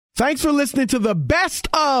Thanks for listening to the best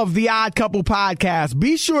of the Odd Couple podcast.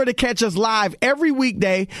 Be sure to catch us live every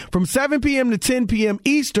weekday from 7 p.m. to 10 p.m.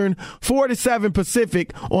 Eastern, 4 to 7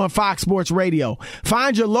 Pacific on Fox Sports Radio.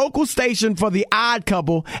 Find your local station for the Odd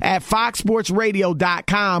Couple at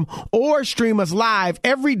foxsportsradio.com or stream us live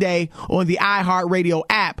every day on the iHeartRadio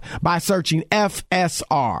app by searching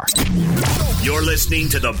FSR. You're listening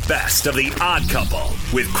to the best of the Odd Couple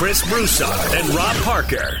with Chris Broussard and Rob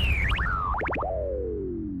Parker.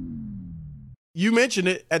 You mentioned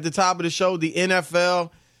it at the top of the show, the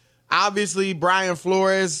NFL. Obviously, Brian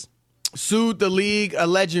Flores sued the league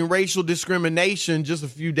alleging racial discrimination just a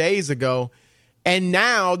few days ago. And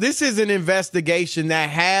now this is an investigation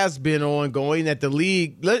that has been ongoing that the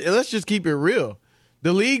league, let's just keep it real.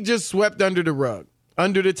 The league just swept under the rug,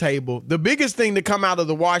 under the table. The biggest thing to come out of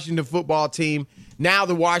the Washington football team, now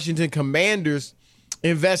the Washington Commanders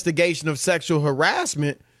investigation of sexual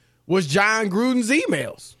harassment, was John Gruden's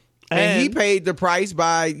emails. And he paid the price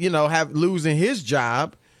by, losing his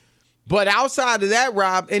job. But outside of that,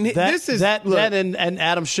 Rob, and this is that and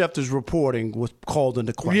Adam Schefter's reporting was called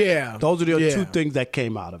into question. Yeah, those are the two things that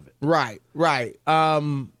came out of it. Right.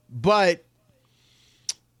 But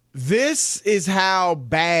this is how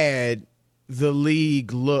bad the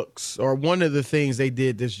league looks, or one of the things they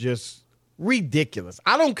did that's just ridiculous.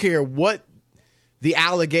 I don't care what the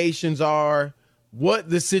allegations are, what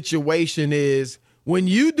the situation is. When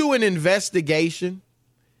you do an investigation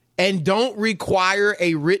and don't require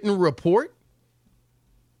a written report,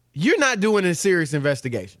 you're not doing a serious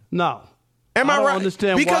investigation. No. Am I right?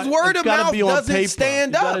 Understand because why. Word of mouth doesn't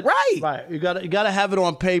stand up. Right. Right. You got to have it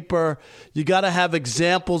on paper. You got to have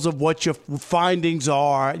examples of what your findings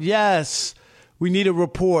are. Yes, we need a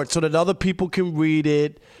report so that other people can read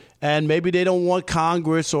it. And maybe they don't want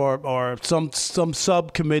Congress or some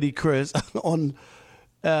subcommittee, Chris, on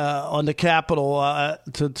the Capitol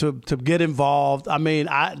to get involved. I mean,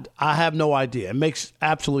 I have no idea. It makes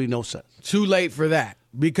absolutely no sense. Too late for that,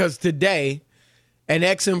 because today an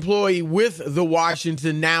ex-employee with the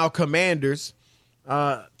Washington now Commanders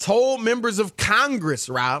told members of Congress,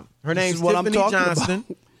 Rob, her name's Tiffany Johnston.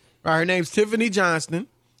 Her name's Tiffany Johnston,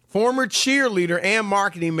 former cheerleader and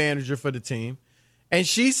marketing manager for the team. And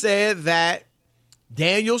she said that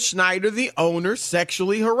Daniel Snyder, the owner,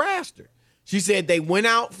 sexually harassed her. She said they went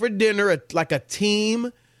out for dinner, like a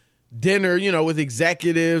team dinner, with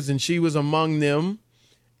executives, and she was among them.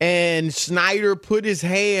 And Snyder put his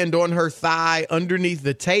hand on her thigh underneath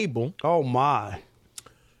the table. Oh, my.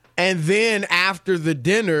 And then after the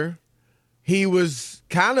dinner, he was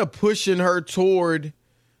kind of pushing her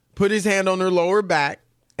put his hand on her lower back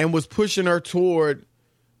and was pushing her toward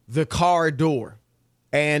the car door.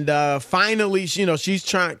 And finally, she's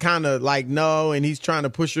trying no, and he's trying to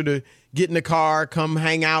push her to get in the car, come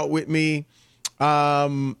hang out with me.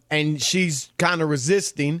 And she's kind of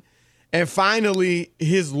resisting. And finally,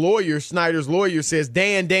 his lawyer, Snyder's lawyer, says,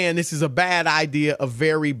 Dan, this is a bad idea, a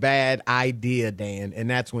very bad idea, Dan. And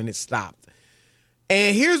that's when it stopped.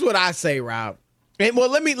 And here's what I say, Rob. And well,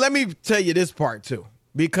 let me tell you this part too,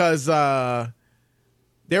 because there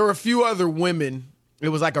were a few other women. It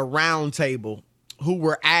was like a round table who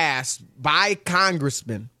were asked by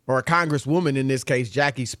congressmen, or a congresswoman in this case,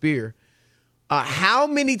 Jackie Spear, how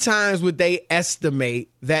many times would they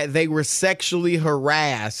estimate that they were sexually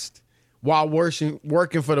harassed while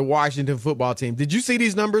working for the Washington football team? Did you see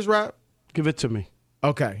these numbers, Rob? Give it to me.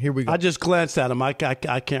 Okay, here we go. I just glanced at them. I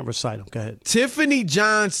can't recite them. Go ahead. Tiffany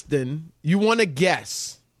Johnston, you want to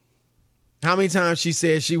guess how many times she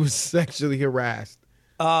said she was sexually harassed?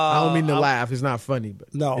 I don't mean to laugh. It's not funny,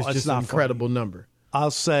 but no, it's just an incredible number.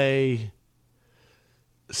 I'll say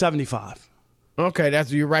 75. Okay,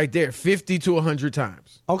 you're right there. 50 to 100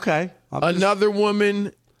 times. Okay. Another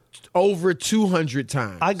woman, over 200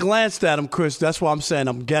 times. I glanced at them, Chris. That's why I'm saying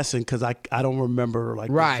I'm guessing, because I don't remember the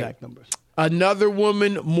exact numbers. Another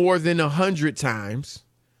woman, more than 100 times.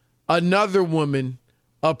 Another woman,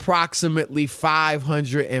 approximately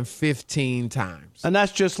 515 times. And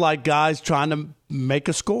that's just like guys trying to make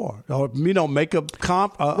a score or, make a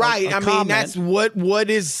comp. Right. I mean, that's what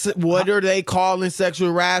are they calling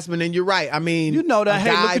sexual harassment? And you're right. I mean, that. A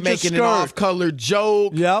hey, guy look at making your an skirt. off-color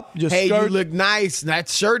joke. Yep. Hey, you look nice. That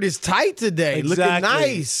shirt is tight today. Exactly. Looking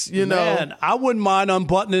nice. Man, I wouldn't mind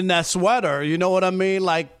unbuttoning that sweater. You know what I mean?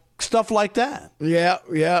 Like stuff like that.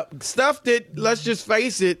 Yeah. Stuff that, let's just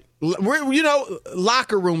face it,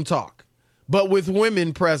 locker room talk, but with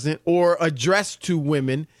women present or addressed to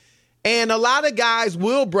women. And a lot of guys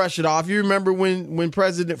will brush it off. You remember when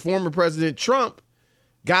former President Trump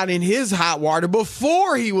got in his hot water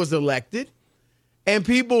before he was elected, And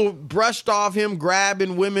people brushed off him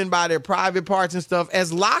grabbing women by their private parts and stuff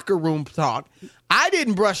as locker room talk. I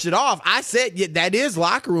didn't brush it off. I said, yeah, that is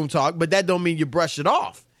locker room talk, but that don't mean you brush it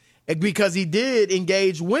off, because he did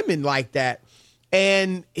engage women like that.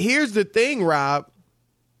 And here's the thing, Rob.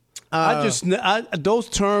 Those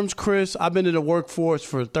terms, Chris, I've been in the workforce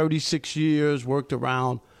for 36 years, worked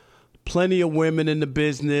around plenty of women in the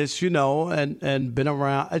business, and been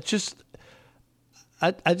around. I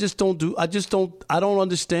don't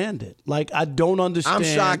understand it. Like, I don't understand. I'm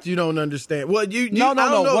shocked you don't understand. Well, No.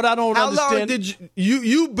 What I don't understand. How long did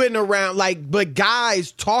you've been around, but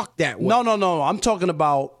guys talk that way? No. I'm talking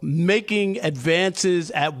about making advances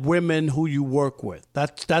at women who you work with.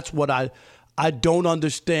 That's what I don't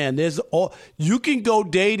understand. You can go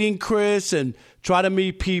dating, Chris, and try to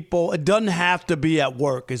meet people. It doesn't have to be at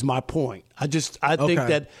work, is my point. I think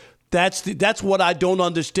that that's what I don't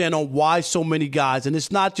understand on why so many guys. And it's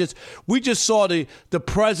not just – we just saw the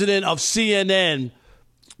president of CNN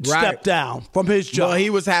step down from his job. Well, he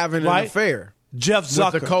was having an affair. Jeff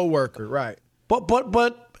Zucker. With a coworker, right.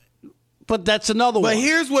 But that's another one. But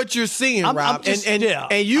here's what you're seeing, Rob. That's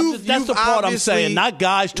the part I'm saying. Not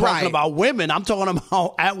guys talking about women. I'm talking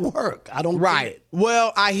about at work. I don't get it.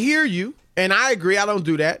 Well, I hear you, and I agree. I don't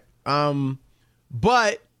do that.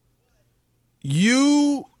 But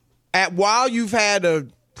while you've had a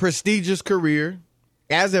prestigious career,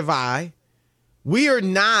 as have I, we have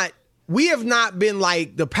not been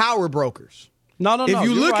like the power brokers. No. If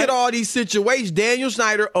you look at all these situations, Daniel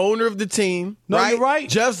Snyder, owner of the team, right? You're right.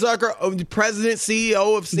 Jeff Zucker, president,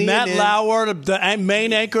 CEO of CNN. Matt Lauer, the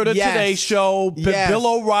main anchor of the Today Show. Yes. Bill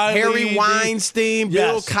O'Reilly. Harry Weinstein,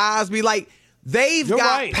 Bill Cosby. Like, they've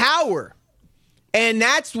got power. And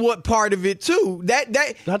that's what part of it, too.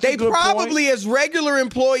 They probably, as regular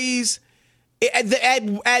employees,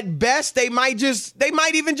 at best, they might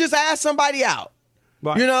even just ask somebody out,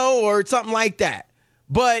 or something like that.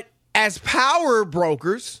 But as power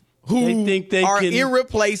brokers who are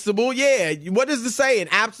irreplaceable, what does it say? An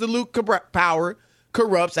absolute power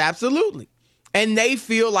corrupts absolutely. And they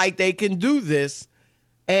feel like they can do this.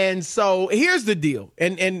 And so here's the deal.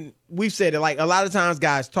 And we've said it, like, a lot of times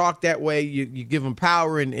guys talk that way. You give them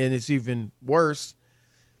power and it's even worse.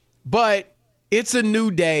 But it's a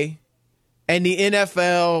new day, and the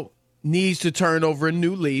NFL needs to turn over a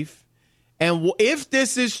new leaf. And if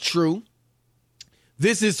this is true,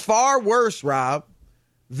 this is far worse, Rob,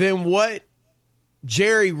 than what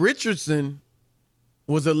Jerry Richardson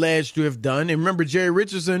was alleged to have done. And remember, Jerry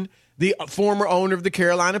Richardson, the former owner of the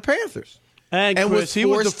Carolina Panthers. And Chris, he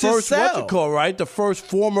was the first, the first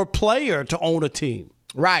former player to own a team.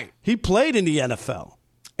 Right. He played in the NFL.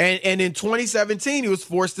 And in 2017, he was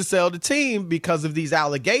forced to sell the team because of these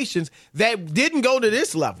allegations that didn't go to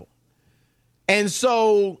this level. And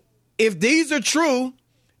so if these are true,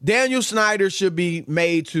 Daniel Snyder should be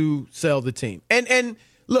made to sell the team. And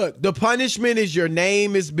look, the punishment is your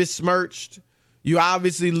name is besmirched. You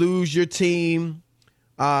obviously lose your team.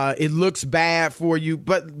 It looks bad for you,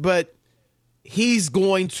 but he's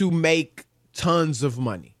going to make tons of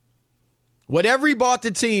money. Whatever he bought the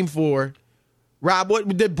team for, Rob,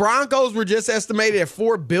 what the Broncos were just estimated at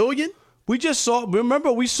 $4 billion? We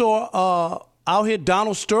saw out here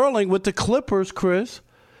Donald Sterling with the Clippers, Chris,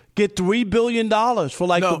 get $3 billion for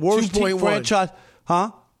the worst team franchise.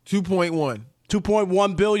 Huh? 2.1.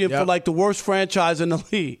 $2.1 billion for the worst franchise in the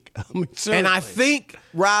league. I mean, seriously. And I think,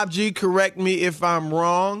 Rob G, correct me if I'm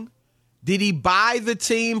wrong, did he buy the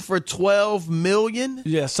team for $12 million?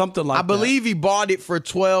 Yeah, something like that. I believe he bought it for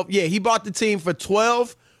 12. Yeah, he bought the team for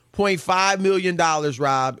 $12.5 million,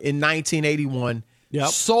 Rob, in 1981. Yep.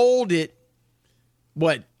 Sold it,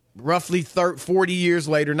 roughly 40 years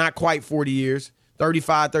later, not quite 40 years,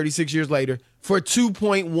 35, 36 years later, for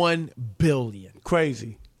 $2.1 billion.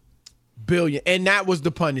 Crazy. Billion. And that was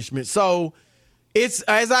the punishment. So it's,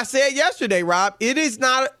 as I said yesterday, Rob, it is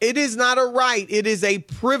not a right. It is a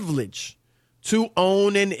privilege to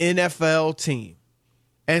own an NFL team.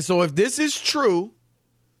 And so if this is true,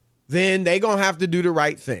 then they're going to have to do the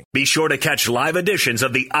right thing. Be sure to catch live editions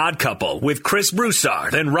of The Odd Couple with Chris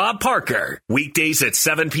Broussard and Rob Parker. Weekdays at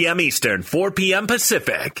 7 p.m. Eastern, 4 p.m.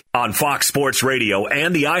 Pacific on Fox Sports Radio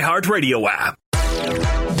and the iHeartRadio app.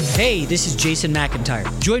 Hey, this is Jason McIntyre.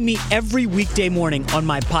 Join me every weekday morning on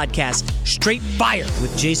my podcast, Straight Fire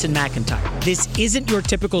with Jason McIntyre. This isn't your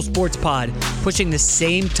typical sports pod pushing the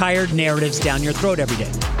same tired narratives down your throat every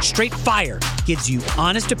day. Straight Fire gives you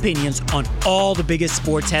honest opinions on all the biggest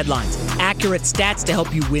sports headlines, accurate stats to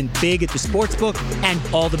help you win big at the sportsbook, and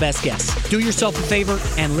all the best guests. Do yourself a favor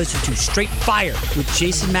and listen to Straight Fire with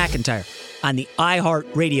Jason McIntyre on the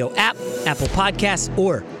iHeartRadio app, Apple Podcasts,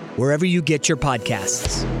 or wherever you get your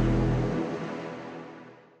podcasts.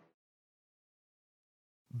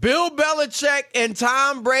 Bill Belichick and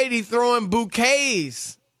Tom Brady throwing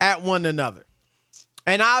bouquets at one another.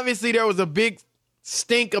 And obviously there was a big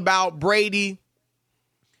stink about Brady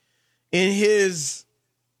in his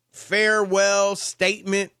farewell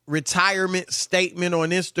statement, retirement statement on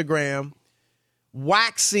Instagram,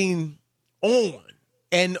 waxing on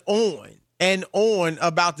and on and on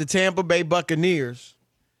about the Tampa Bay Buccaneers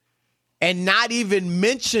and not even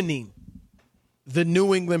mentioning the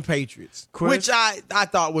New England Patriots, Chris? which I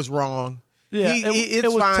thought was wrong. Yeah, it's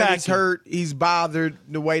it was fine. tacky. He's hurt. He's bothered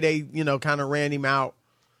the way they, kind of ran him out.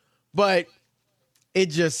 But it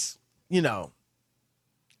just,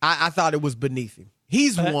 I thought it was beneath him.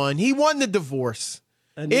 He's won. He won the divorce.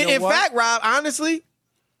 And In fact, Rob, honestly,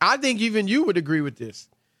 I think even you would agree with this.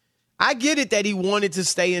 I get it that he wanted to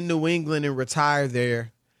stay in New England and retire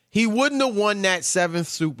there. He wouldn't have won that 7th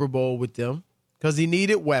Super Bowl with them because he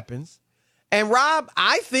needed weapons. And, Rob,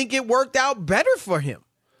 I think it worked out better for him.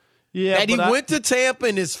 Yeah, that he went to Tampa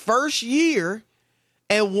in his first year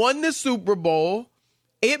and won the Super Bowl.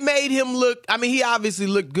 It made him look, he obviously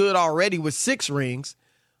looked good already with 6 rings,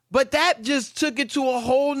 but that just took it to a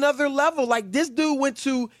whole nother level. Like, this dude went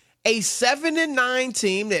to a 7-9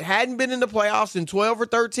 team that hadn't been in the playoffs in 12 or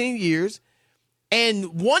 13 years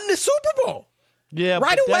and won the Super Bowl. Yeah,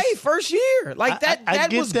 right away, first year. Like,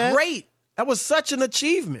 that was that. great. That was such an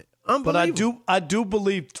achievement. Unbelievable. But I do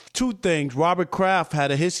believe 2 things. Robert Kraft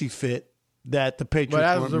had a hissy fit that the Patriots But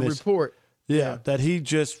that weren't was a missing. report. Yeah, that he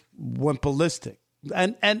just went ballistic.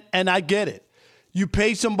 And I get it. You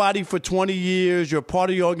pay somebody for 20 years, you're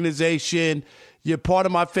part of the organization, you're part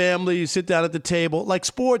of my family, you sit down at the table. Like,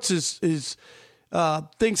 sports is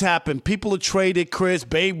things happen. People are traded, Chris.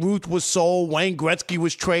 Babe Ruth was sold, Wayne Gretzky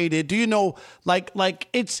was traded. Do you know, like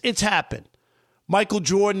it's happened. Michael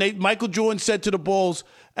Jordan said to the Bulls,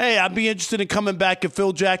 hey, I'd be interested in coming back if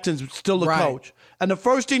Phil Jackson's still the coach. And the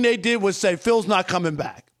first thing they did was say, Phil's not coming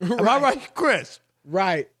back. Am I right, Chris?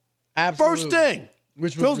 Right. Absolutely. First thing.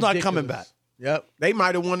 Which was Phil's not ridiculous. coming back. Yep. They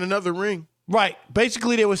might have won another ring. Right.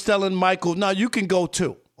 Basically, they were telling Michael, no, you can go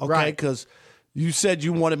too. Okay. Right. Because you said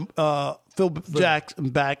you wanted Phil Jackson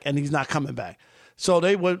back, and he's not coming back. So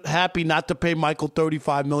they were happy not to pay Michael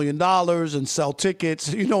 $35 million and sell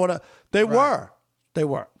tickets. You know what? They were.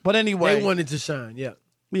 But anyway. They wanted to shine, yeah.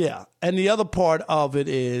 Yeah. And the other part of it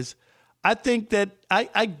is, I think that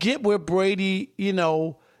I get where Brady,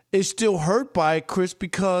 is still hurt by it, Chris,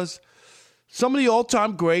 because some of the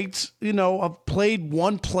all-time greats, have played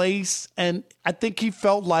one place, and I think he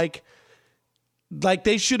felt like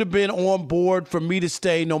they should have been on board for me to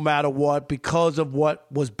stay no matter what because of what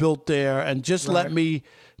was built there, and just let me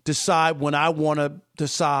decide when I want to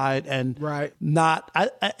decide, and not.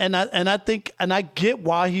 I think I get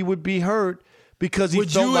why he would be hurt. Because he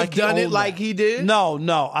would felt you like have done it like he did? No.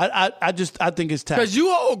 I think it's tacky. Because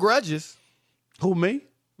you hold grudges. Who, me?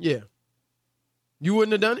 Yeah. You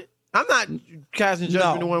wouldn't have done it? I'm not casting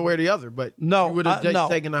judgment one way or the other, but you would have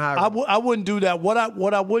taken the high road. I wouldn't do that. What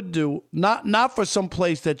I would do, not for some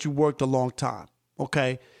place that you worked a long time,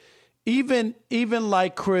 okay? Even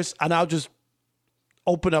like Chris, and I'll just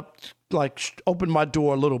open my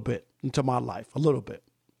door a little bit into my life, a little bit.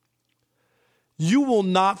 You will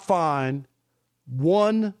not find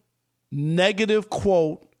one negative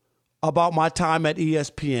quote about my time at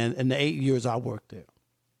ESPN in the 8 years I worked there.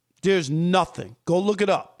 There's nothing. Go look it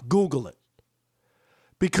up. Google it.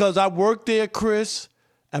 Because I worked there, Chris,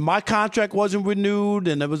 and my contract wasn't renewed,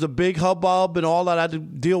 and there was a big hubbub and all that. I had to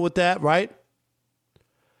deal with that, right?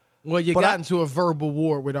 Well, you got into a verbal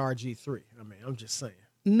war with RG3. I'm just saying.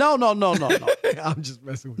 No. I'm just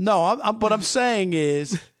messing with you. No, what I'm saying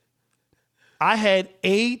is I had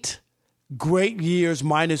 8 great years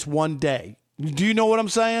minus 1 day. Do you know what I'm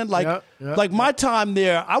saying? Like my time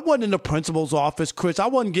there, I wasn't in the principal's office, Chris. I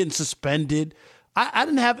wasn't getting suspended. I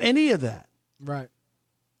didn't have any of that. Right.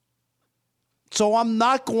 So I'm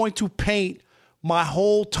not going to paint my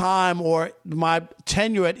whole time or my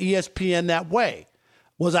tenure at ESPN that way.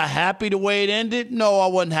 Was I happy the way it ended? No, I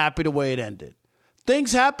wasn't happy the way it ended.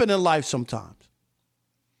 Things happen in life sometimes.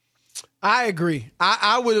 I agree.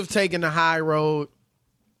 I would have taken the high road.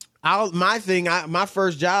 My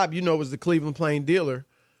first job, was the Cleveland Plain Dealer,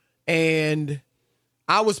 and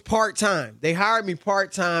I was part-time. They hired me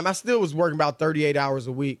part-time. I still was working about 38 hours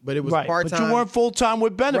a week, but it was part-time. But you weren't full-time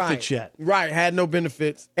with benefits yet. Right, had no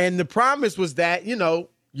benefits. And the promise was that,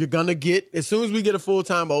 you're going to get, as soon as we get a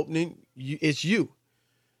full-time opening, it's you.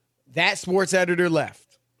 That sports editor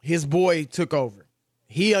left. His boy took over.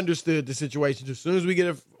 He understood the situation. As soon as we get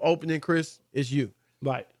an opening, Chris, it's you.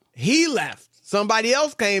 Right. He left. somebody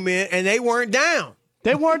else came in and they weren't down.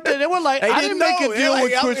 They weren't. They were like, I didn't make a deal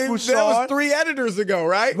with Chris Broussard. That was 3 editors ago,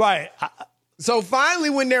 right? Right. So finally,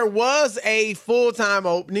 when there was a full-time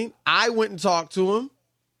opening, I went and talked to him.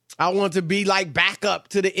 I wanted to be like backup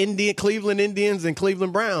to the Cleveland Indians and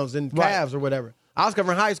Cleveland Browns and Cavs or whatever. I was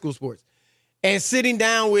covering high school sports. And sitting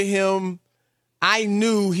down with him, I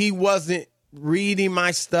knew he wasn't reading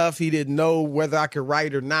my stuff. He didn't know whether I could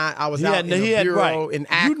write or not. I was out in the bureau in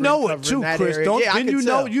Akron. You know it too, Chris. Didn't you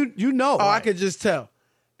know? You know. Oh, I could just tell.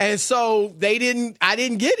 And so I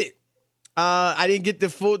didn't get it. I didn't get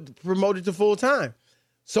promoted to full time.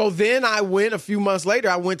 So then I went a few months later.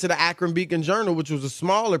 I went to the Akron Beacon Journal, which was a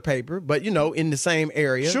smaller paper, but in the same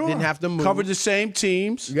area. Sure. Didn't have to move. Covered the same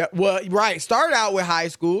teams. Yeah. Well, right. Started out with high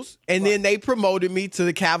schools, and then they promoted me to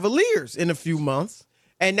the Cavaliers in a few months,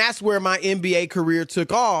 and that's where my NBA career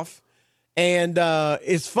took off. And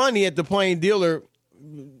it's funny at the Plain Dealer,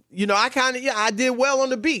 I did well on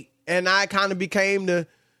the beat, and I kind of became the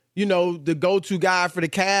go-to guy for the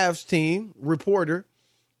Cavs team, reporter,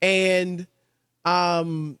 and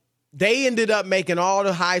they ended up making all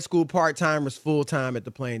the high school part-timers full-time at the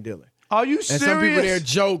Plain Dealer. Are you serious? And some people there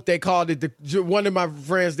joked, they called it one of my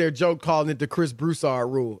friends there joked calling it the Chris Broussard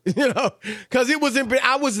rule, because it was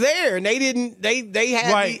I was there and they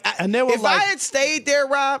had right. And they were if I had stayed there,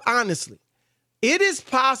 Rob, honestly, it is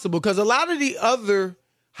possible because a lot of the other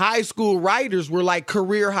high school writers were like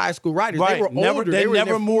career high school writers. Right. They were older. They were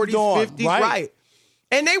never in their 40s, moved on. 50s, right.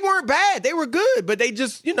 And they weren't bad. They were good, but they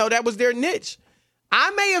just, that was their niche. I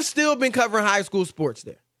may have still been covering high school sports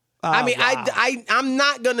there. Wow. I'm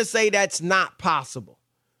not going to say that's not possible.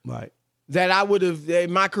 Right. That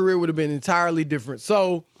my career would have been entirely different.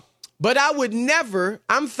 So, but I would never,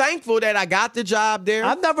 I'm thankful that I got the job there.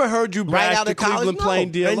 I've never heard you right bash out the of college. Cleveland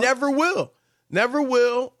Plain Dealer. I never will. Never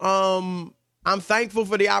will. I'm thankful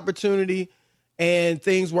for the opportunity, and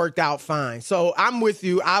things worked out fine. So I'm with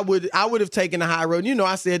you. I would have taken the high road.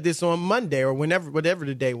 I said this on Monday or whatever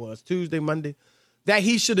the day was, Tuesday, Monday, that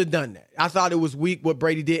he should have done that. I thought it was weak what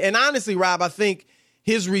Brady did. And honestly, Rob, I think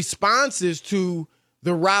his responses to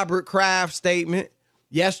the Robert Kraft statement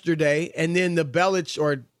yesterday and then the Belichick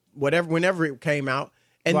or whatever, whenever it came out,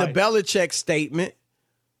 and the Belichick statement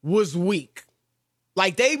was weak.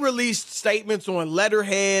 Like they released statements on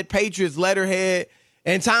letterhead, Patriots letterhead,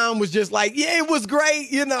 and Tom was just like, yeah, it was great.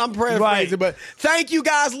 I'm paraphrasing, but thank you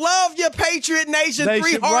guys. Love your Patriot Nation. 3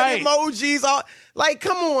 heart emojis. Like,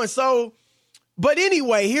 come on. So, but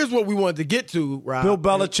anyway, here's what we wanted to get to, Rob. Bill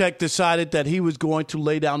Belichick decided that he was going to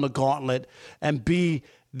lay down the gauntlet and be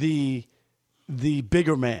the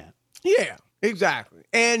bigger man. Yeah, exactly.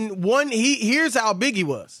 And here's how big he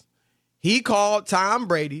was. He called Tom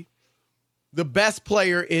Brady the best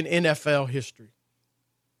player in NFL history.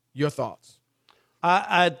 Your thoughts?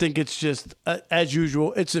 I think it's just, as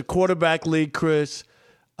usual, it's a quarterback league, Chris.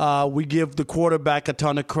 We give the quarterback a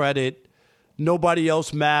ton of credit. Nobody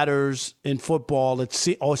else matters in football,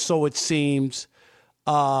 or so it seems.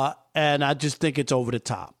 And I just think it's over the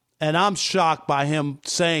top. And I'm shocked by him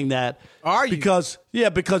saying that. Are you? Because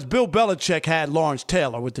Bill Belichick had Lawrence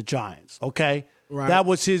Taylor with the Giants, okay? Right. That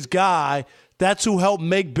was his guy. That's who helped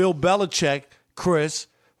make Bill Belichick, Chris,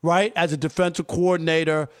 right, as a defensive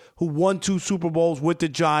coordinator who won 2 Super Bowls with the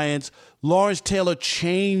Giants. Lawrence Taylor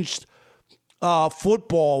changed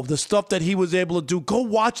football, the stuff that he was able to do. Go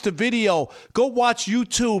watch the video. Go watch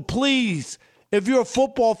YouTube, please. If you're a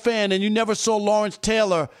football fan and you never saw Lawrence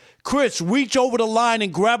Taylor, Chris, reach over the line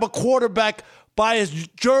and grab a quarterback by his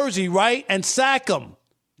jersey, right, and sack him.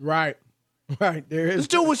 Right. Right. This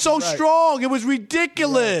dude was so strong. It was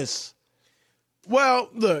ridiculous. Right. Well,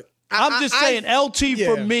 look. I'm just saying, LT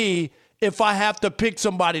for me, if I have to pick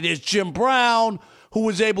somebody, there's Jim Brown, who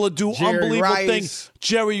was able to do unbelievable things.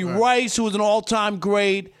 Jerry Rice, who was an all-time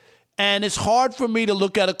great. And it's hard for me to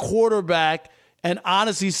look at a quarterback and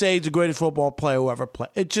honestly say he's the greatest football player who ever played.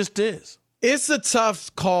 It just is. It's a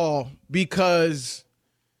tough call because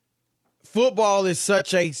football is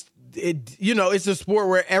such it's a sport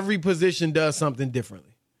where every position does something differently.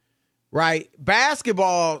 Right?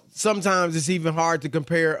 Basketball, sometimes it's even hard to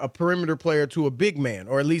compare a perimeter player to a big man,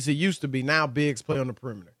 or at least it used to be. Now bigs play on the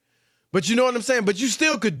perimeter. But you know what I'm saying? But you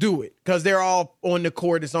still could do it because they're all on the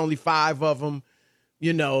court. It's only 5 of them,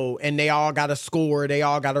 and they all got to score. They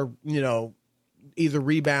all got to, either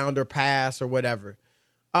rebound or pass or whatever.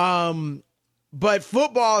 But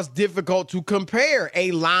football is difficult to compare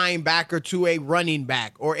a linebacker to a running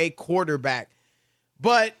back or a quarterback.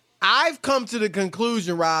 But I've come to the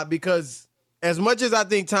conclusion, Rob, because as much as I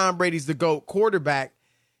think Tom Brady's the GOAT quarterback,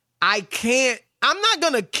 I can't I'm not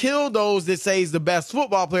going to kill those that say he's the best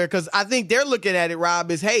football player because I think they're looking at it,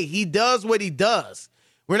 Rob, as, hey, he does what he does.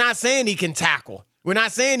 We're not saying he can tackle. We're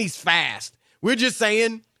not saying he's fast. We're just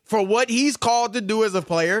saying for what he's called to do as a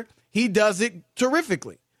player, he does it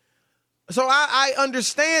terrifically. So I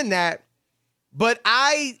understand that, but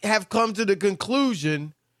I have come to the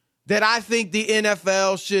conclusion that I think the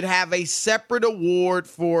NFL should have a separate award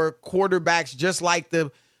for quarterbacks just like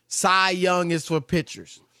the Cy Young is for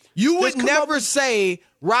pitchers. You would never say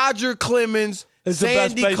Roger Clemens,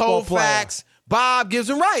 Sandy Koufax, Bob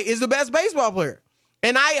Gibson, right, is the best baseball player.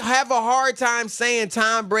 And I have a hard time saying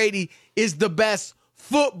Tom Brady is the best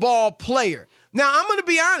football player. Now, I'm going to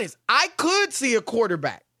be honest. I could see a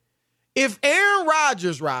quarterback. If Aaron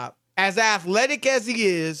Rodgers, Rob, as athletic as he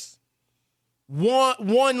is,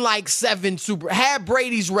 won like 7 had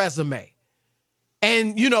Brady's resume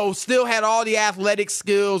and, still had all the athletic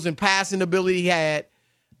skills and passing ability he had,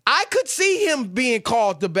 I could see him being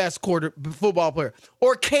called the best football player,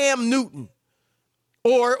 or Cam Newton,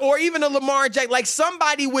 or even a Lamar Jackson, like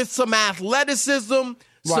somebody with some athleticism,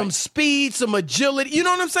 some speed, some agility. You know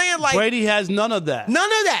what I'm saying? Like Brady has none of that. None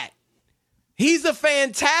of that. He's a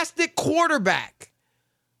fantastic quarterback,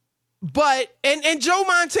 but and Joe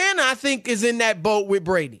Montana, I think, is in that boat with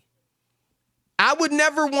Brady. I would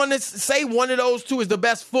never want to say one of those two is the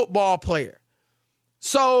best football player.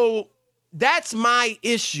 So. That's my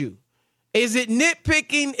issue. Is it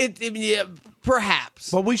nitpicking? Yeah, perhaps.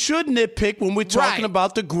 But we should nitpick when we're talking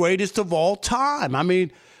about the greatest of all time. I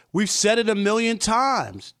mean, we've said it a million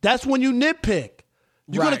times. That's when you nitpick.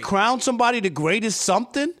 You're going to crown somebody the greatest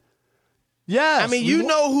something? Yes. I mean, you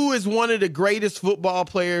know who is one of the greatest football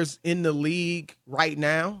players in the league right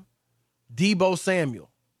now? Deebo Samuel.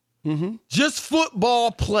 Mm-hmm. Just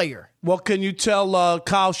football player. Well, can you tell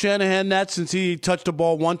Kyle Shanahan that since he touched the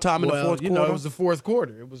ball one time in the fourth quarter? It was the fourth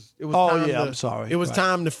quarter. It was. I'm sorry. It was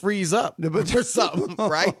time to freeze up or something,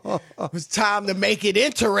 right? It was time to make it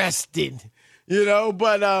interesting,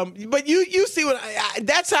 But you see what?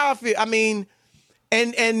 That's how I feel. I mean,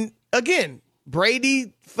 and again,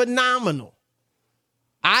 Brady phenomenal.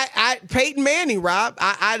 Peyton Manning, Rob.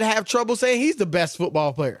 I'd have trouble saying he's the best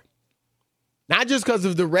football player. Not just because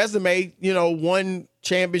of the resume, one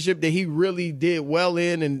championship that he really did well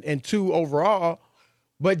in and 2 overall,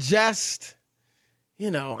 but just,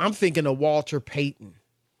 I'm thinking of Walter Payton.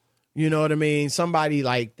 You know what I mean? Somebody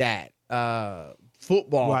like that,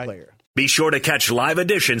 football player. Be sure to catch live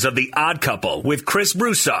editions of The Odd Couple with Chris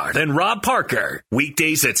Broussard and Rob Parker.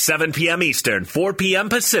 Weekdays at 7 p.m. Eastern, 4 p.m.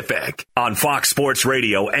 Pacific on Fox Sports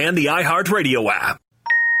Radio and the iHeartRadio app.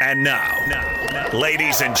 And now,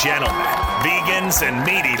 ladies and gentlemen, vegans and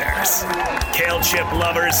meat eaters, kale chip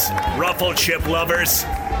lovers, ruffled chip lovers,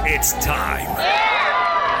 it's time.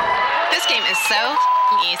 This game is so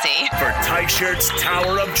easy. For Teichert's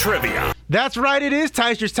Tower of Trivia. That's right, it is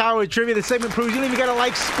Teichert's Tower of Trivia. The segment proves you don't even got to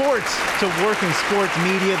like sports to work in sports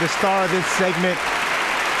media. The star of this segment.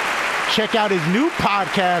 Check out his new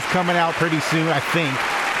podcast coming out pretty soon, I think.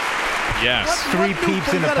 Yes. Three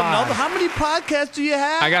peeps in the pod. How many podcasts do you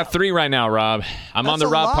have? I got 3 right now, Rob. I'm on the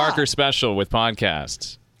Rob lot. Parker special with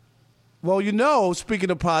podcasts. Well,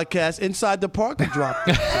 speaking of podcasts, Inside the Parker dropped.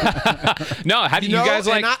 No, how do you guys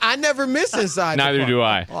like? I never miss Inside the Parker. Neither do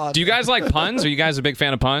I. Do you guys like puns? Are you guys a big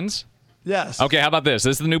fan of puns? Yes. Okay, how about this?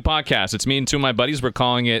 This is the new podcast. It's me and 2 of my buddies. We're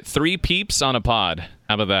calling it 3 Peeps on a Pod.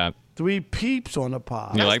 How about that? 3 peeps on a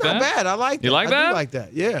pod. You like that? Not bad. I like that. You like that? I do like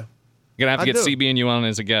that, yeah. You're going to have to I get do. CB and you on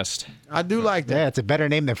as a guest. I do like that. Yeah, it's a better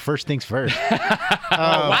name than First Things First.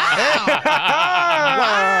 Wow.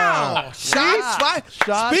 Shots fired.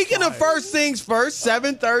 Speaking of First Things First,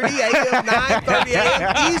 7:30 a.m., 9:30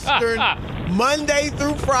 a.m. Eastern, Monday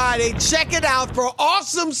through Friday. Check it out for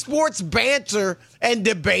awesome sports banter and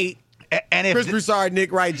debate. And if Chris Broussard,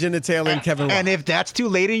 Nick Wright, Jenna Taylor, and Kevin Watt. And if that's too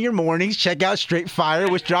late in your mornings, check out Straight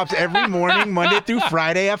Fire, which drops every morning, Monday through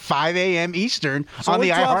Friday at 5 a.m. Eastern on the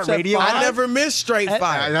iHeartRadio app. I never missed Straight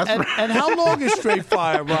Fire. And how long is Straight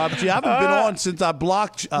Fire, Rob? You haven't been on since I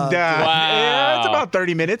blocked. Yeah, it's about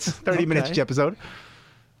 30 minutes. 30 minutes each episode.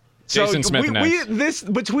 Jason Smith next. This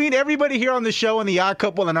between everybody here on the show and the Odd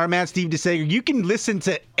Couple and our man Steve DeSager, you can listen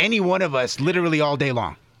to any one of us literally all day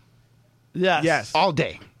long. Yes. All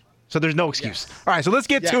day. So there's no excuse. Yes. All right, so let's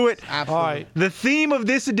get to it. Absolutely. All right. The theme of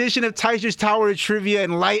this edition of Teichert's Tower of Trivia,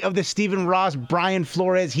 in light of the Stephen Ross, Brian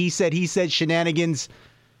Flores, he said shenanigans,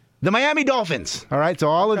 the Miami Dolphins. All right, so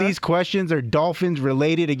all of these questions are Dolphins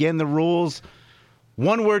related. Again, the rules,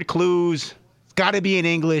 1-word clues. It's got to be in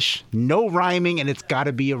English, no rhyming, and it's got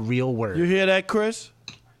to be a real word. You hear that, Chris?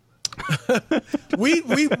 We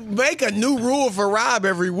make a new rule for Rob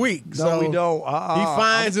every week. No, so we don't. He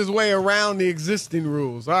finds his way around the existing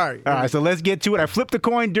rules. All right. All right, so let's get to it. I flipped the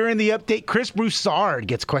coin during the update. Chris Broussard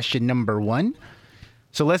gets question number 1.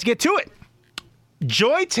 So let's get to it.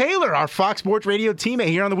 Joy Taylor, our Fox Sports Radio teammate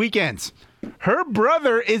here on the weekends. Her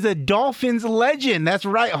brother is a Dolphins legend. That's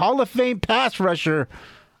right, Hall of Fame pass rusher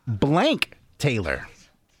blank Taylor.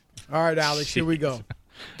 All right, Alex, here we go.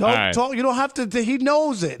 Don't right. talk. You don't have to. He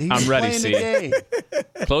knows it. He's I'm ready, playing the game.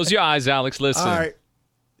 Close your eyes, Alex. Listen. All right.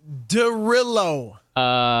 Derillo.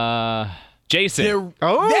 Jason.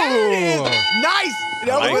 Oh, There it is. Nice. That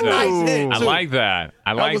I was like a that. nice hit, I too. like that.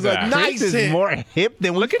 I like was a that. nice Chris is hit. more hip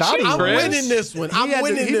than we Look at thought you, he I'm was. Chris. winning this one. I'm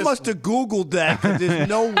winning He this must have Googled that because there's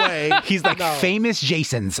no way. He's like famous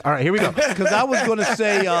Jasons. All right, here we go. Because I was going to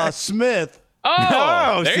say Smith.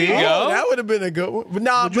 Oh, there see? you one. go. Oh, that would have been a good one. But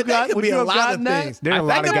no, Would you but that got- could would be you a have lot of gotten that? things. There are a That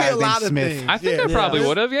lot of could be guys a lot named of Smith. things. I think Yeah. I probably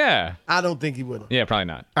would have. Yeah. I don't think he would have. Yeah, probably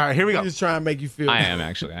not. All right, here we go. He's just trying to make you feel. I am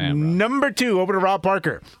actually. I am. Rob. Number 2, over to Rob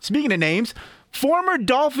Parker. Speaking of names, former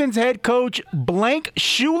Dolphins head coach blank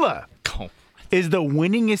Shula Oh. is the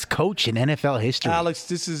winningest coach in NFL history. Alex,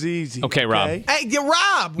 this is easy. Okay, Rob. Hey, yeah,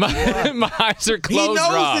 Rob. My eyes are He closed,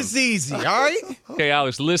 knows Rob. it's easy. All right. Okay,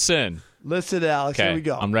 Alex, listen. Listen, Alex. Okay, Here we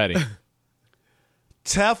go. I'm ready.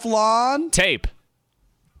 Teflon. Tape.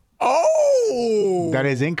 Oh, That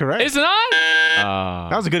is incorrect. Is it not?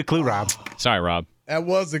 That was a good clue, Rob. Sorry, Rob. that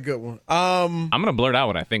was a good one. I'm gonna blurt out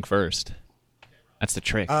what I think first. That's the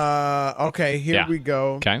trick. Okay, here Yeah. we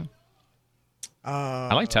go. Okay.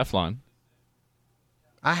 I like Teflon.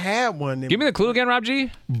 I had one. Give me the clue again, Rob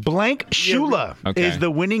G. Blank Shula Okay. is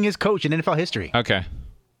the winningest coach in NFL history. Okay.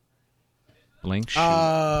 Blank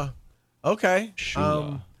Shula. Okay.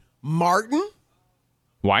 Shula. Martin.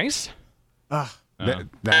 Weiss? That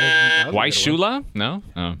was Weiss Shula? No?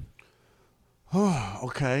 Oh.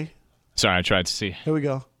 Okay. Sorry, I tried to see. Here we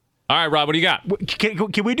go. All right, Rob, what do you got?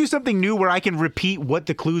 Can we do something new where I can repeat what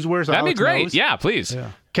the clues were? So That'd be Alex great. knows? Yeah, please.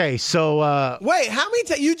 Okay, so Wait, how many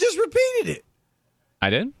times? You just repeated it. I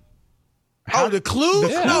did? Oh, the clues?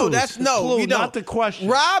 The No, clues. that's no. Clue, you don't. not the question.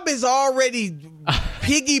 Rob is already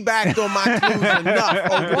piggybacked on my clues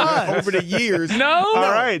enough over the years. No? all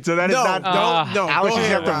right, so that is No, not. no. Alex, Go you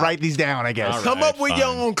ahead, have to Rob. write these down, I guess. All Come right, up with fine. your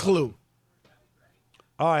own clue.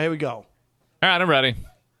 All right, here we go. All right, I'm ready.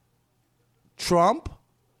 Trump.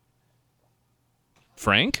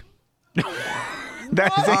 Frank?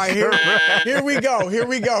 That is All right, incorrect. here we go. Here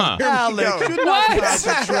we go. Here we Alex, go. you're not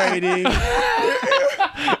concentrating.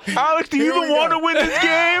 Alex, do you Here we even want to go. win this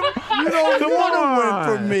game? You don't want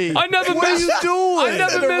to win for me. Another What are you doing? I never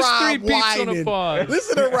Listen to missed Rob 3 peeps on a whining. pod.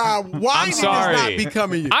 Listen to Rob. Whining is sorry. not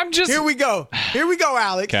becoming you. I'm just- Here we go. Here we go,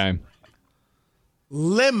 Alex. Okay.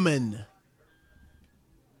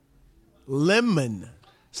 Lemon.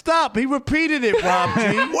 Stop. He repeated it, Rob G.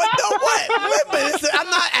 What the what? Lemon. I'm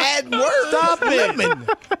not adding words. Stop it. Lemon.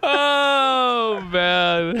 Oh,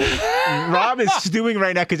 man. Rob is stewing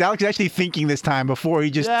right now because Alex is actually thinking this time before he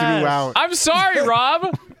just Yes. threw out. I'm sorry,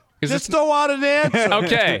 Rob. Is Just this throw out an answer.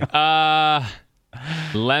 okay?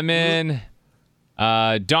 Lemon.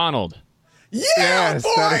 Donald. Yeah, Yes, boy.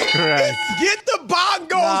 that is correct. Get the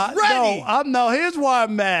bongos ready. No, here's why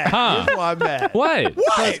I'm mad. Huh. Here's why I'm mad. What?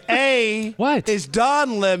 What? A What? is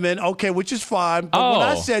Don Lemon, okay, which is fine. But when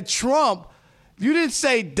I Oh. said Trump, you didn't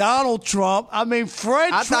say Donald Trump. I mean Fred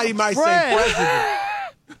I Trump. thought he might Fred. say president.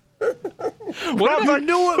 What You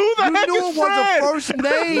knew it, Who the you heck knew is it was Fred? a first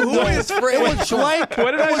name. Who is Fred It was Trump? Blake.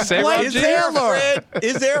 What did I it was say, Blake Rob Is G? there a Taylor. Fred?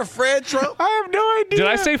 Is there a Fred Trump? I have no idea. Did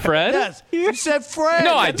I say Fred? Yes, you said Fred.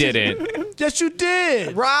 No, I That's his- didn't. Yes, you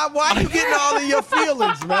did. Rob, why you getting all in your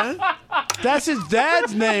feelings, man? That's his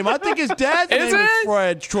dad's name. I think his dad's Is name is it?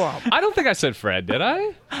 Fred Trump. I don't think I said Fred, did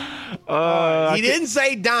I? He didn't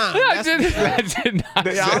say Don. I That's- did not.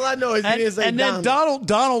 Yeah, all I know is he didn't say And then Don.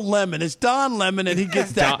 Donald Lemon. It's Don Lemon, and he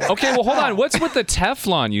gets that. Okay, well, hold on. What's with the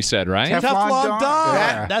Teflon you said, right? Teflon Don.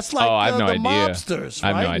 Yeah. That's like Oh, I have no the idea. mobsters, I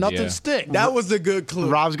have right? no idea. Nothing stick. That was a good clue.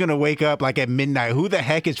 Rob's going to wake up like at midnight. Who the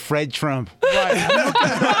heck is Fred Trump? Right.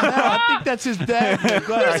 I think that's his dad.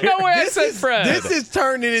 Go ahead. There's no way I said Fred. This is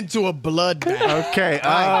turning into a bloodbath. Okay,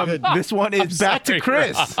 this one is back to sorry,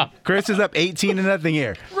 Chris. Chris is up 18-0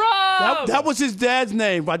 here. Rob! That was his dad's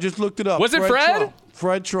name. I just looked it up. Was it Fred? Trump.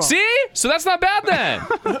 Fred Trump. See? So that's not bad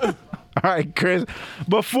then. All right, Chris.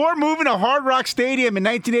 Before moving to Hard Rock Stadium in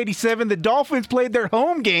 1987, the Dolphins played their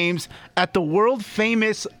home games at the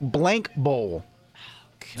world-famous Blank Bowl.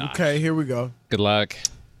 Okay, here we go. Good luck.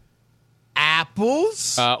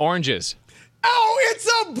 Apples. Oranges. Oh, it's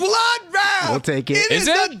a bloodbath. We'll take it. It Is is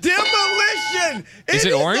it? a demolition. Is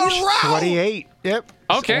it orange? A rout. 28. Yep.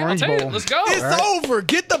 Okay, I'll Orange take it. Bowl. Let's go. It's over.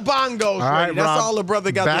 Get the bongos All right, ready. That's Rob, all the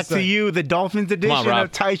brother got back to say. you, the Dolphins edition Rob.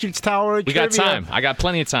 of Tyson's Tower of We got Trivia. time. I got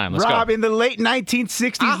plenty of time. Let's Rob, go. in the late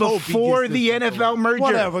 1960s, I hope he before gets the this one. NFL merger,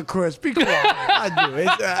 Whatever, Chris. Be quiet. I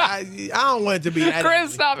do. I don't want it to be that.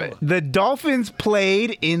 Chris, stop it. the Dolphins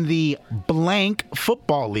played in the blank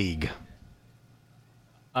football league.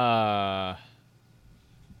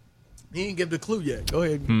 He didn't give the clue yet. Go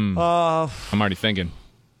ahead. I'm already thinking.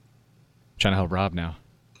 Trying to help Rob now.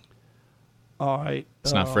 All right.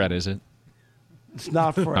 It's not Fred, is it? It's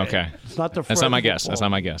not Fred. Okay. It's not the Fred. That's not my guess. That's not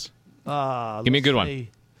my guess. Give me a good one.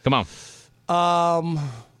 Come on.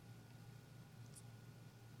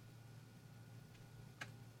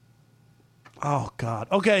 Oh, God.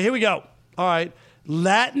 Okay, here we go. All right.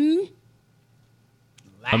 Latin.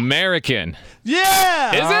 American. Yeah.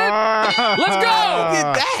 Is it? Let's How'd you go.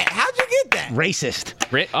 get that? How'd you get that? Racist.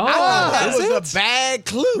 That is was it? a bad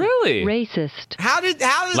clue. Really? Racist. How did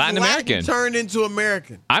Latin American. turn into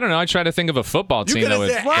American? I don't know. I tried to think of a football You team that could've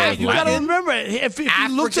was said Right. You got to Latin. remember, if he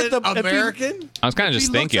looks at the American. I was kind of if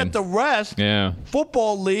just he looks thinking. at the rest, Yeah.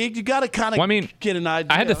 football league, you got to kind of Well, I mean, get an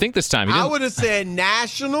idea. I had to think this time. You I didn't- would have said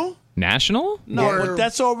national. National? No, Or- but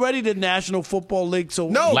that's already the National Football League, so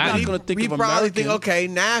No, we're Latin. not going to think we of probably American. think okay,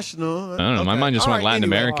 national. I don't know. My mind just went Latin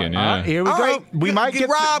American. All right, Yeah. here we All go. right. We might get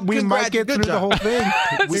Rob, we might get good through the job. whole thing.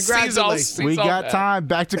 Congratulations. We got time.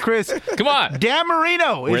 Back to Chris. Come on. Dan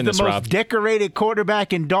Marino We're is in the this, most Rob. decorated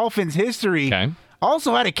quarterback in Dolphins history. Okay.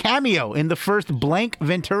 Also had a cameo in the first Blank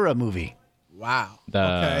Ventura movie. Wow.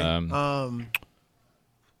 Um, Okay.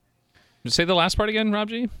 Say the last part again, Rob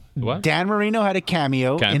G. What? Dan Marino had a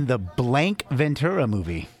cameo Okay. in the Blank Ventura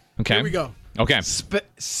movie. Okay. Here we go. Okay.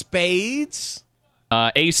 Spades.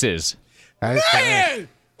 Aces. That is correct. Man,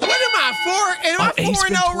 what am I for? Am I Ace 4-0,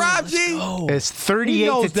 Ventura, Rob let's G? go. It's He 38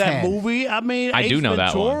 knows to that 10. movie. I mean, I do Ace know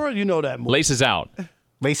that Ventura, one. You know that movie. Laces out.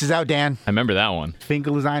 Laces out, Dan. I remember that one.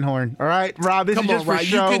 Finkel Einhorn. All right, Rob, this Come is on, just for Rob.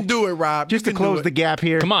 show. You can do it, Rob. Just You to can do close it. the gap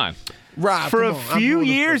here. Come on. Rob, For come a on. I'm few doing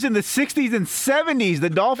this years in the 60s and 70s, the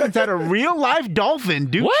Dolphins had a real-life dolphin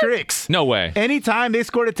do What? tricks. No way. Anytime they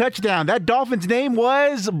scored a touchdown, that dolphin's name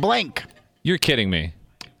was blank. You're kidding me.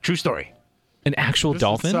 True story. An actual This is a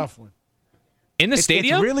dolphin tough one. in the It's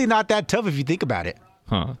stadium? really not that tough if you think about it.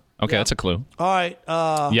 Huh. Okay, that's a clue. All right.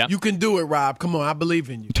 Yeah. You can do it, Rob. Come on, I believe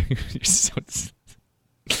in you. You're so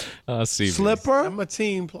serious. Slipper. I'm a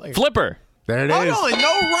team player. Flipper. There it Hold is. on,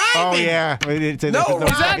 no rhyming. Oh, yeah. No, Rob.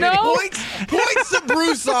 that no? Points to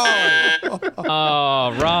Broussard.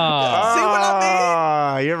 Oh, Rob. See what I mean?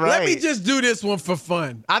 Ah, you're right. Let me just do this one for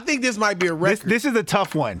fun. I think this might be a This, record. this is a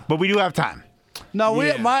tough one, but we do have time. No, we.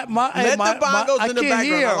 Yeah. My. Let my, the bongos I in the can't background.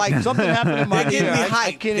 hear. I like it. Something happened in my They're getting ear. me I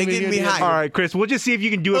hyped. can't They're even getting hear me the hyped. other. All right, Chris, we'll just see if you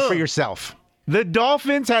can do it for yourself. The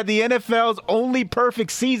Dolphins had the NFL's only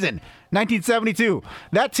perfect season, 1972.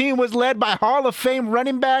 That team was led by Hall of Fame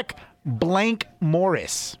running back Blank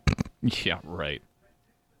Morris. Yeah, right.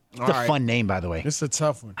 It's a fun name, by the way, This is a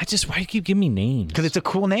tough one. Why do you keep giving me names? because it's a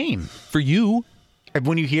cool name. For you, And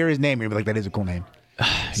when you hear his name, you're like, that is a cool name.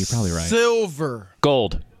 you're probably right. Silver.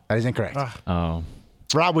 Gold. That is incorrect. Oh.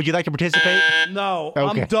 Rob, would you like to participate? No,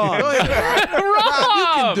 Okay. I'm done. Go ahead, Rob, you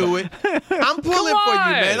can do it. I'm pulling for you,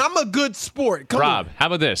 on. man. I'm a good sport. Come Rob, on. how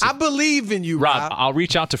about this? I believe in you, Rob, Rob. I'll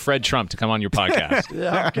reach out to Fred Trump to come on your podcast.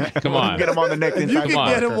 Yeah, okay. Come on. Get him on the next You Inside can on.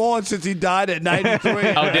 get him on since he died at 93.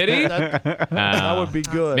 Oh, did he? That would be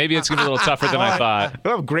good. Maybe it's going to be a little tougher than I thought.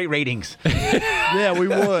 We'll have great ratings. Yeah, we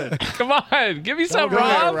would. Come on. Give me some, Go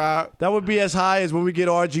ahead, Rob. Rob. That would be as high as when we get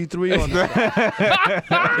RG3 on there.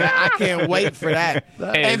 Yeah, I can't wait for that.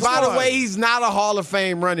 Hey, And by the way, he's not a Hall of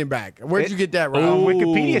Fame running back. Where'd you get that, Rob?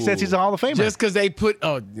 Wikipedia says he's a Hall of Famer. Just because they put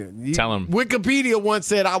Tell him. Wikipedia once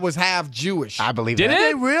said I was half Jewish I believe Did that.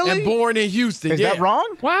 it? Really? and born in Houston. Is yeah. that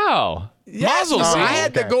wrong? Wow. Yes, Mazel I tov.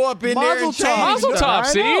 had to go up in there and Mazel tov. change. Mazel stuff. tov,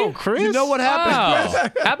 I see? know, Chris. You know what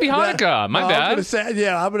happened? Wow. Happy Hanukkah. My I'm gonna bad. say,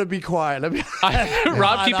 yeah, I'm gonna be quiet. Let me.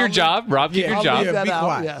 Rob, keep your job. Rob, keep Yeah, your I'll job. be that be out.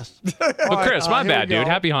 quiet. Yes. But Chris, my bad, dude.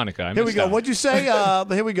 Happy. Happy Hanukkah. I Here we missed go. out. What'd you say?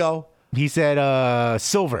 Here we go. He said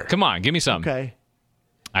silver. Come on, give me some. Okay.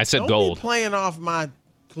 I said Don't gold. be playing off my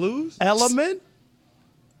clues. Element.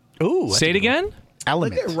 Ooh. that's Say it a good one. again. Look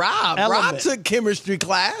Element. at Rob. Rob Element. took chemistry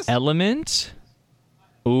class. Element.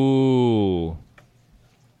 Ooh.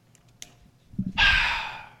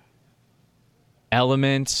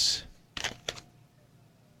 Element.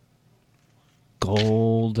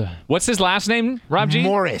 Gold. What's his last name, Rob G?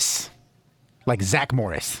 Morris. Like Zach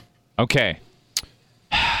Morris. Okay.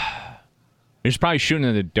 You're just probably shooting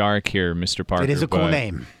in the dark here, Mr. Parker. It is a cool but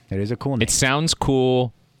name. It is a cool name. It sounds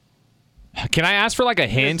cool. Can I ask for like a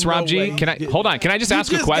hint, Rob G? way. Can I hold on? Can I just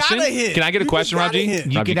ask a just question? got a hint. Can I get a You question, just Rob got a G?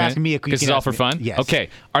 hint. You Rob G, can ask me a question. This is all for fun? Yes. Okay.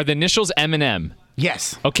 Are the initials M&M?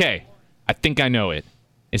 Yes. Okay. I think I know it.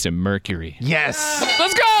 Is it Mercury? Yes.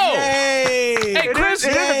 Let's go! Hey, Chris,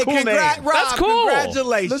 it is a cool name. Rob, That's cool.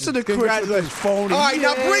 Congratulations. Listen to Chris Congratulations. with his phone. All right,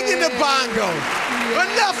 now bring in the bongos.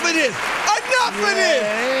 Enough of this. Enough of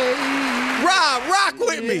this. Rob, rock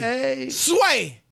with me. Sway.